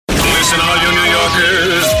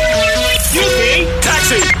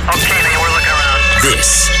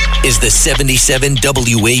is the 77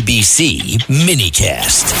 WABC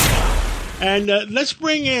minicast. And let's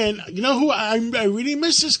bring in, you know who, I really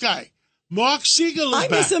miss this guy. Marc Siegel is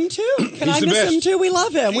back. I miss him too. Can I miss him too? We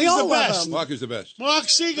love him. We all love him. Marc is the best. Marc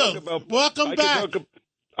Siegel, welcome back.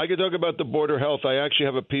 I could talk about the border health. I actually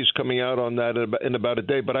have a piece coming out on that in about a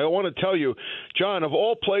day. But I want to tell you, John, of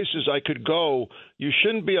all places I could go, you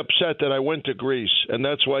shouldn't be upset that I went to Greece, and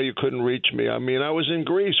that's why you couldn't reach me. I mean, I was in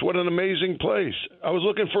Greece. What an amazing place. I was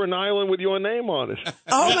looking for an island with your name on it.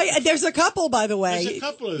 Oh, my, there's a couple, by the way. There's a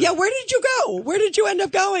couple of them. Yeah, where did you go? Where did you end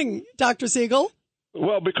up going, Dr. Siegel?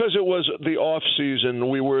 Well, because it was the off season,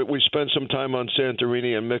 we spent some time on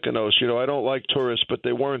Santorini and Mykonos. You know, I don't like tourists, but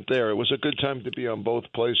they weren't there. It was a good time to be on both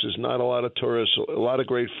places. Not a lot of tourists, a lot of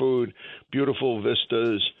great food, beautiful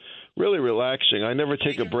vistas, really relaxing. I never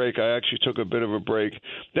take a break. I actually took a bit of a break.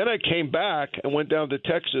 Then I came back and went down to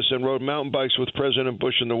Texas and rode mountain bikes with President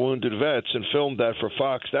Bush and the wounded vets and filmed that for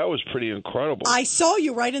Fox. That was pretty incredible. I saw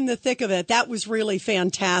you right in the thick of it. That was really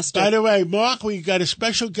fantastic. By the way, Mark, we got a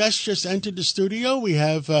special guest just entered the studio. We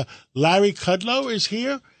have Larry Kudlow is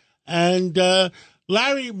here. And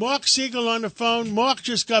Larry, Marc Siegel on the phone. Mark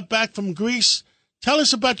just got back from Greece. Tell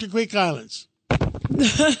us about the Greek islands.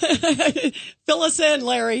 Fill us in,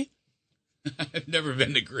 Larry. I've never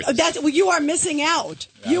been to Greece. You are missing out.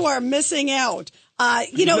 Yeah. You are missing out.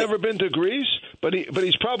 He's never been to Greece, but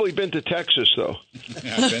he's probably been to Texas, though.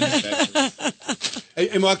 Yeah, I've been to Texas.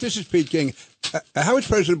 Hey, Mark, this is Pete King. How is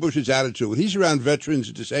President Bush's attitude? When he's around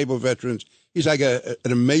veterans, disabled veterans, he's like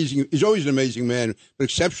he's always an amazing man, but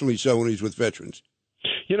exceptionally so when he's with veterans.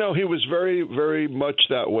 You know, he was very, very much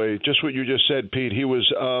that way. Just what you just said, Pete. He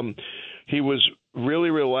was really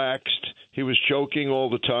relaxed. He was joking all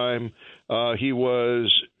the time. He was,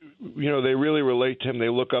 you know, they really relate to him. They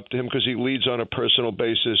look up to him because he leads on a personal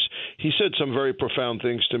basis. He said some very profound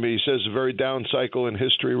things to me. He says a very down cycle in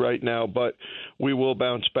history right now, but we will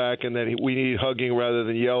bounce back, and that we need hugging rather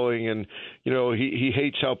than yelling. And, you know, he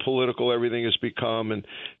hates how political everything has become, and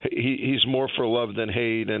he's more for love than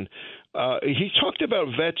hate. And he talked about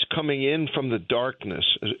vets coming in from the darkness.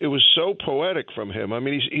 It was so poetic from him. I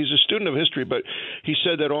mean, he's a student of history, but he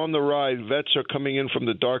said that on the ride, vets are coming in from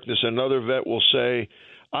the darkness. Another vet will say,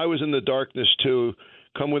 I was in the darkness too.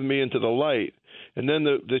 Come with me into the light. And then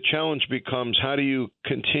the challenge becomes, how do you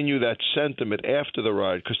continue that sentiment after the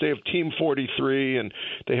ride? Because they have Team 43 and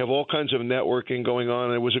they have all kinds of networking going on.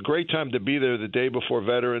 And it was a great time to be there the day before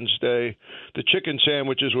Veterans Day. The chicken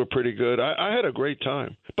sandwiches were pretty good. I had a great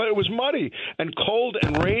time. But it was muddy and cold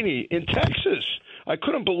and rainy in Texas. I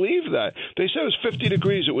couldn't believe that. They said it was 50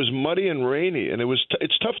 degrees. It was muddy and rainy, and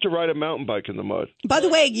it's tough to ride a mountain bike in the mud. By the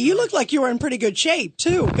way, you look like you were in pretty good shape,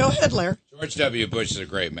 too. Go ahead, Larry. George W. Bush is a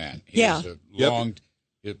great man. He's a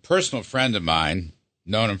personal friend of mine,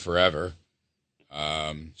 known him forever.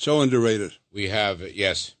 So underrated. We have,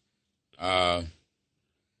 yes. Both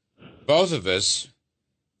of us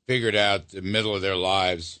figured out the middle of their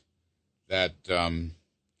lives that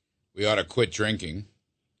we ought to quit drinking.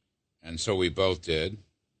 And so we both did.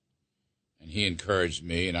 And he encouraged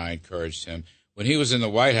me, and I encouraged him. When he was in the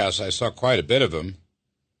White House, I saw quite a bit of him,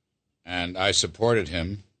 and I supported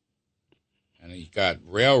him. And he got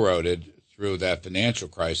railroaded through that financial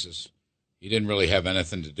crisis. He didn't really have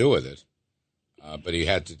anything to do with it, but he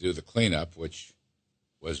had to do the cleanup, which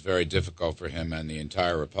was very difficult for him and the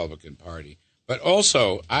entire Republican Party. But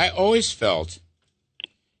also, I always felt,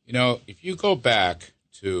 you know, if you go back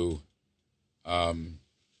to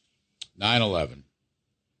 9/11,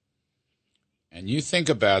 and you think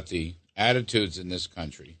about the attitudes in this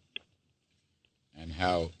country and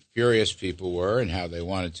how furious people were and how they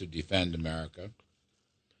wanted to defend America,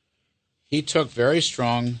 he took very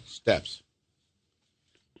strong steps,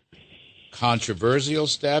 controversial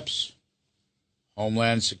steps,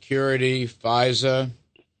 Homeland Security, FISA,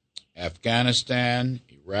 Afghanistan,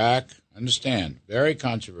 Iraq. Understand, very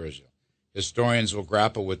controversial. Historians will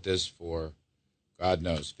grapple with this for God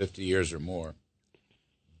knows, 50 years or more.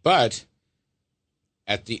 But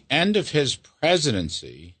at the end of his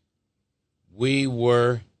presidency, we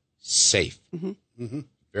were safe. Mm-hmm. Mm-hmm.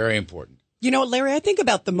 Very important. You know, Larry, I think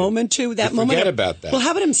about the moment, too. That moment. Forget about that. Well,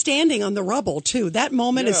 how about him standing on the rubble, too? That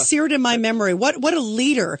moment is seared in my memory. What a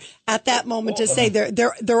leader at that moment to say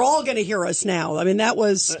they're all going to hear us now. I mean, that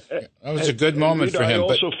was a good moment for him. I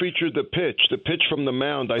also featured the pitch from the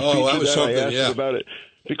mound. I featured that. I asked about it.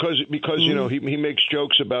 Because you know he makes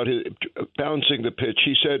jokes about his bouncing the pitch.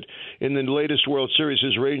 He said in the latest World Series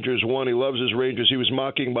his Rangers won. He loves his Rangers. He was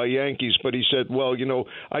mocking my Yankees, but he said, "Well, you know,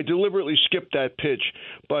 I deliberately skipped that pitch,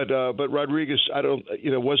 but Rodriguez,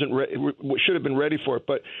 should have been ready for it."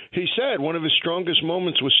 But he said one of his strongest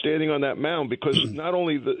moments was standing on that mound because not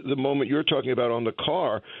only the moment you're talking about on the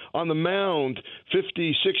car, on the mound,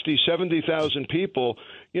 50, 60, 70,000 people.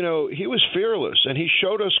 You know, he was fearless, and he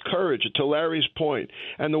showed us courage, to Larry's point.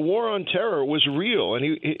 And the war on terror was real, and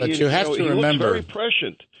he looks very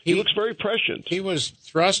prescient. He looks very prescient. He was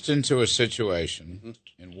thrust into a situation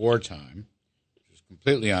in wartime, which was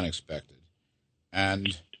completely unexpected,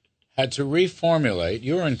 and had to reformulate.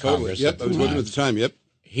 You were in Congress. Yep, I was with him at the time. Yep.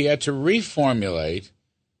 He had to reformulate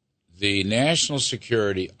the national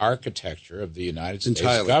security architecture of the United States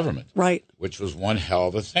government, right? Which was one hell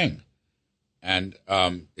of a thing. And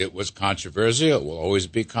it was controversial. It will always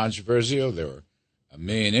be controversial. There were a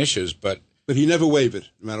million issues, but he never wavered,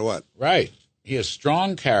 no matter what. Right. He has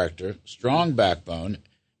strong character, strong backbone,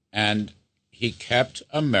 and he kept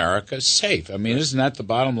America safe. I mean, isn't that the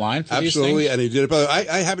bottom line for these things? Absolutely, and he did it. But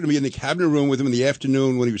I happened to be in the cabinet room with him in the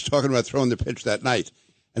afternoon when he was talking about throwing the pitch that night.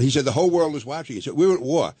 And he said the whole world was watching. He said, we were at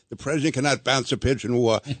war. The president cannot bounce a pitch in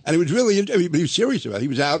war. And he was really, he was serious about it. He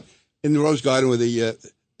was out in the Rose Garden with the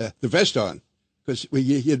vest on. Because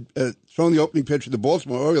he had thrown the opening pitch of the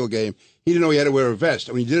Baltimore Oriole game. He didn't know he had to wear a vest.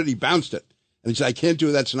 And when he did it, he bounced it. And he said, I can't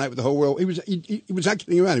do that tonight with the whole world. He was not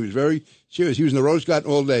kidding around. He was very serious. He was in the Rose Garden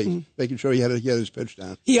all day, making sure he had his pitch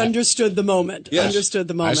down. He understood the moment. Yes. Understood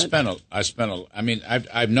the moment.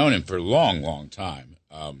 I've known him for a long, long time.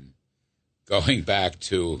 Going back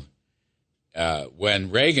to when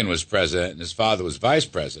Reagan was president and his father was vice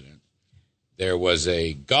president, there was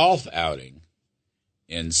a golf outing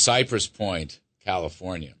in Cypress Point,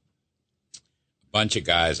 California. A bunch of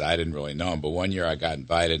guys, I didn't really know them, but one year I got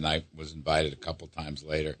invited, and I was invited a couple times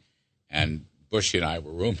later, and Bushy and I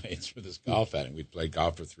were roommates for this golf outing. We'd played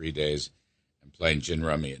golf for 3 days and played gin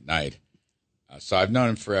rummy at night. So I've known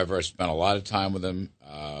him forever. I spent a lot of time with him.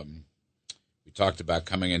 We talked about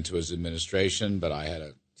coming into his administration, but I had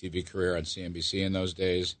a TV career on CNBC in those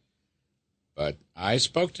days. But I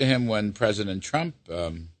spoke to him when President Trump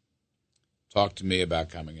talked to me about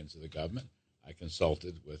coming into the government. I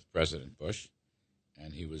consulted with President Bush,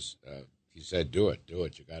 and he said, do it, you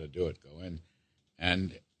got to do it, go in.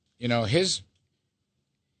 And, you know, he's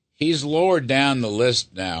lowered down the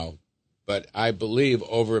list now, but I believe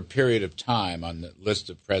over a period of time on the list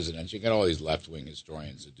of presidents, you got all these left-wing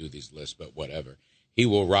historians that do these lists, but whatever, he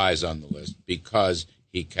will rise on the list because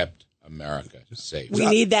he kept America safe. We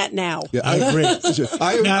need that now. Yeah, I agree.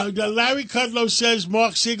 Now, Larry Kudlow says,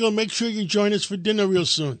 Marc Siegel, make sure you join us for dinner real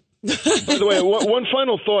soon. By the way, one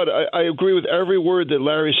final thought. I agree with every word that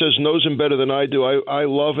Larry says, knows him better than I do. I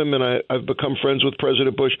love him, and I've become friends with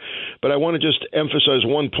President Bush. But I want to just emphasize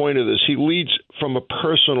one point of this. He leads from a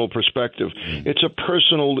personal perspective. It's a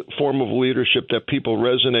personal form of leadership that people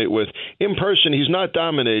resonate with. In person, he's not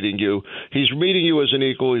dominating you. He's meeting you as an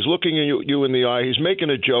equal. He's looking at you in the eye. He's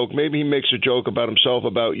making a joke. Maybe he makes a joke about himself,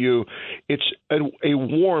 about you. It's a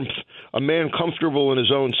warmth, a man comfortable in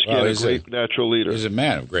his own skin, a great natural leader. He's a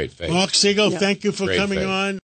man of great faith. Marc Siegel, thank you for coming on.